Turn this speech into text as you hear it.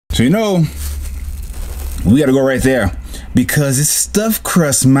So you know, we gotta go right there because it's stuffed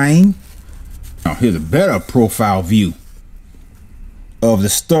crust, man. Now here's a better profile view of the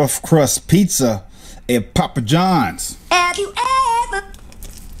stuffed crust pizza at Papa John's. Have you ever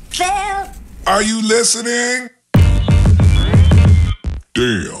felt? Are you listening?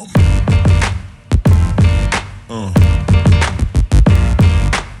 Damn.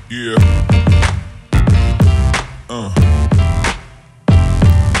 Yeah.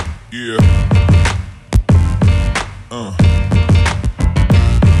 Yeah.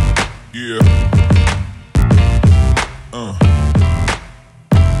 Yeah.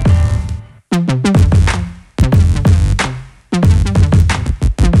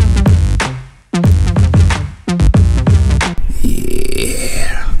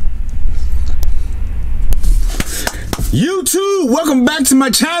 YouTube, welcome back to my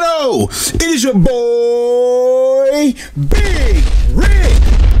channel. It is your boy Big Rick,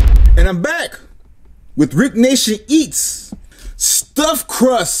 and I'm back with Rick Nation Eats. Stuffed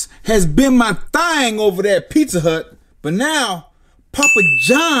crust has been my thing over there at Pizza Hut, but now Papa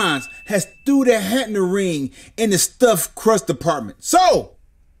John's has threw their hat in the ring in the stuffed crust department. So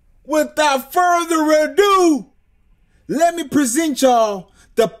without further ado, let me present y'all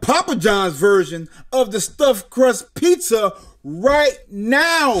the Papa John's version of the stuffed crust pizza right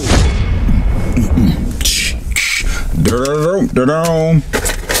now.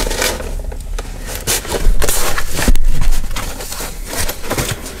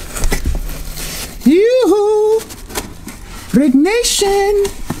 Yoo-hoo! Rick Nation,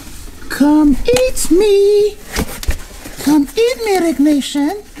 come eat me. Come eat me, Rick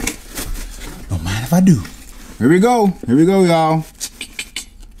Nation. Don't mind if I do. Here we go, y'all.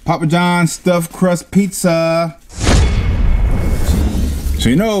 Papa John's stuffed crust pizza. So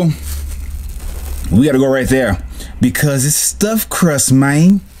you know, we gotta go right there because it's stuffed crust,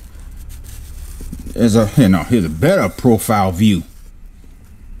 man. Here's a better profile view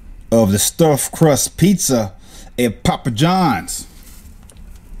of the stuffed crust pizza at Papa John's.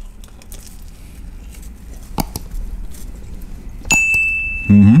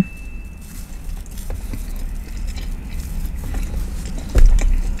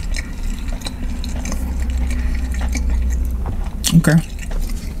 Okay.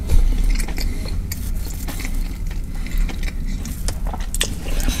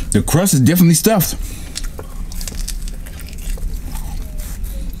 The crust is definitely stuffed.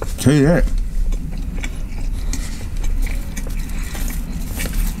 Tell you that.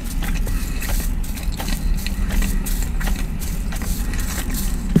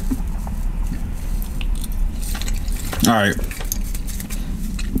 All right.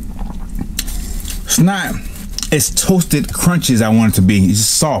 It's not as toasted crunchy as I want it to be. It's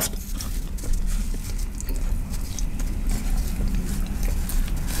just soft.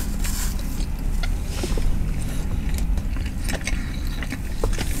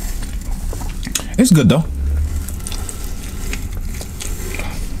 It's good though.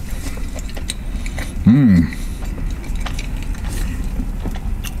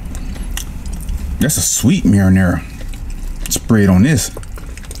 That's a sweet marinara sprayed on this.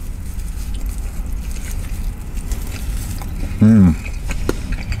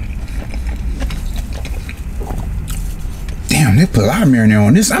 Damn, they put a lot of marinara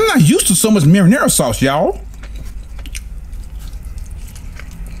on this. I'm not used to so much marinara sauce, y'all.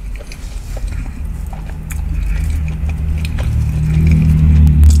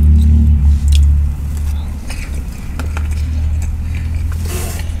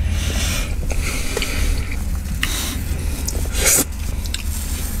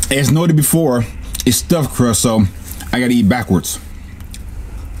 As noted before, it's stuffed crust, so I gotta eat backwards.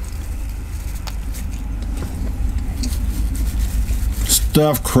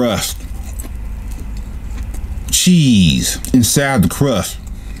 Stuffed crust. Cheese inside the crust.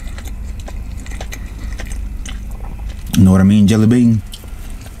 You know what I mean, jelly bean?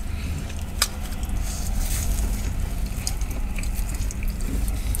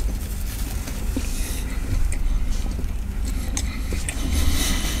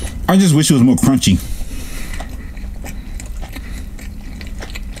 I just wish it was more crunchy.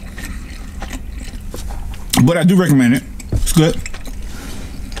 But I do recommend it. It's good.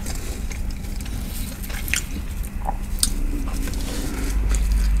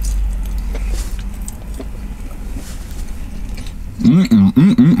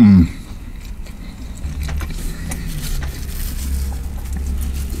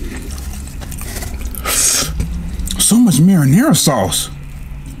 So much marinara sauce.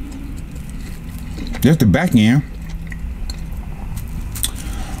 There's the back end.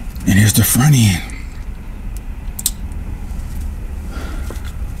 And here's the front end.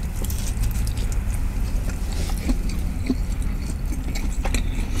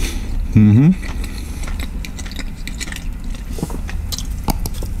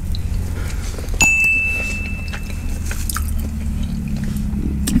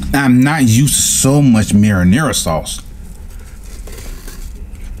 I'm not used to so much marinara sauce.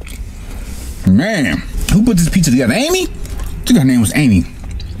 Man, who put this pizza together? Amy? I think her name was Amy.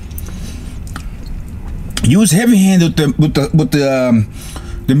 You was heavy-handed with the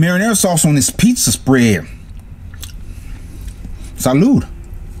marinara sauce on this pizza spread. Salud.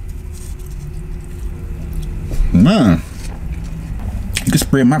 Man, you can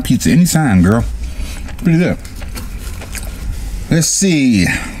spread my pizza anytime, girl. Pretty good. Let's see.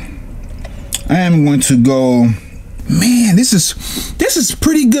 I am going to go. Man, this is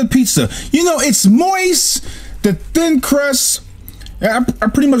pretty good pizza. You know, it's moist. The thin crust. I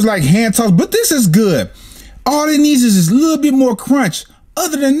pretty much like hand tossed, but this is good. All it needs is just a little bit more crunch.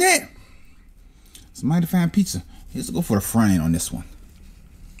 Other than that, it's a mighty fine pizza. Let's go for the frying on this one.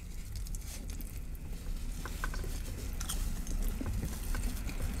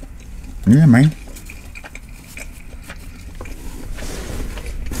 Yeah, man.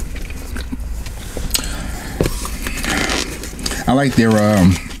 I like their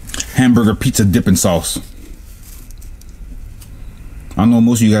hamburger pizza dipping sauce. I know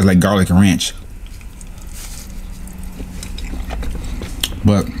most of you guys like garlic and ranch,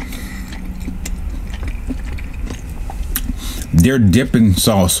 but their dipping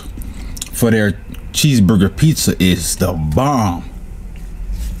sauce for their cheeseburger pizza is the bomb.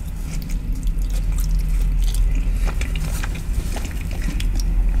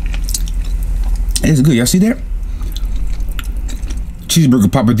 It's good. Y'all see that? Cheeseburger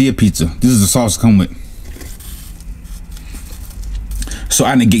papadilla pizza. This is the sauce come with. So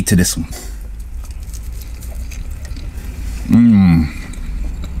I negate to this one.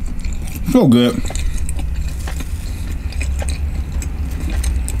 So good.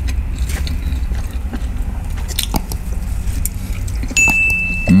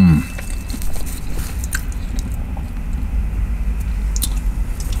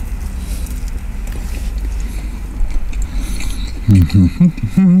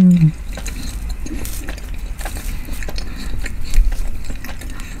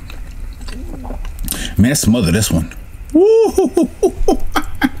 Man, smother this one.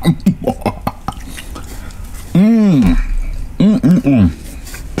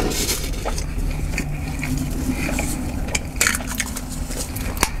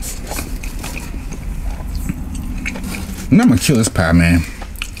 I'm gonna kill this pie, man.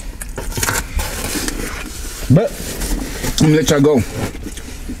 But I'm gonna let y'all go.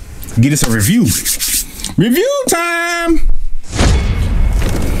 Get us a review. Review time!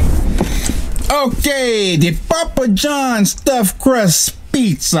 Okay, the Papa John's stuffed crust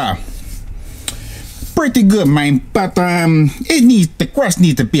pizza. Pretty good, man, but the crust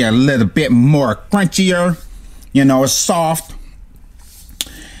needs to be a little bit more crunchier. You know, it's soft.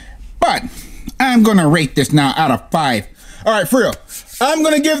 But I'm gonna rate this now out of 5. All right, for real. I'm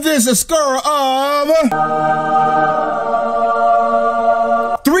gonna give this a score of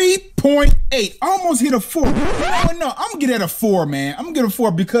 3.8. Almost hit a 4. Oh no, I'm gonna get it a 4, man. I'm gonna get a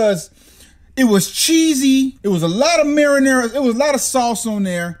 4 because it was cheesy. It was a lot of marinara. It was a lot of sauce on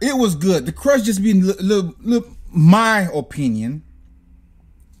there. It was good. The crust just being a little, my opinion.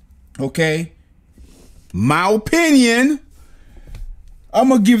 Okay, my opinion. I'm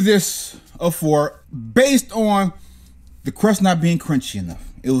gonna give this a 4 based on the crust not being crunchy enough.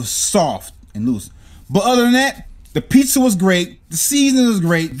 It was soft and loose. But other than that, the pizza was great. The seasoning was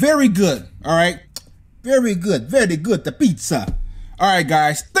great. Very good. All right. Very good. Very good. The pizza. All right,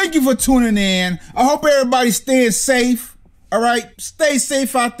 guys. Thank you for tuning in. I hope everybody's staying safe. All right. Stay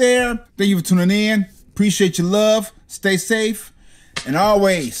safe out there. Thank you for tuning in. Appreciate your love. Stay safe. And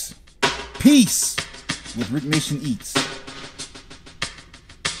always, peace with Rick Nation Eats.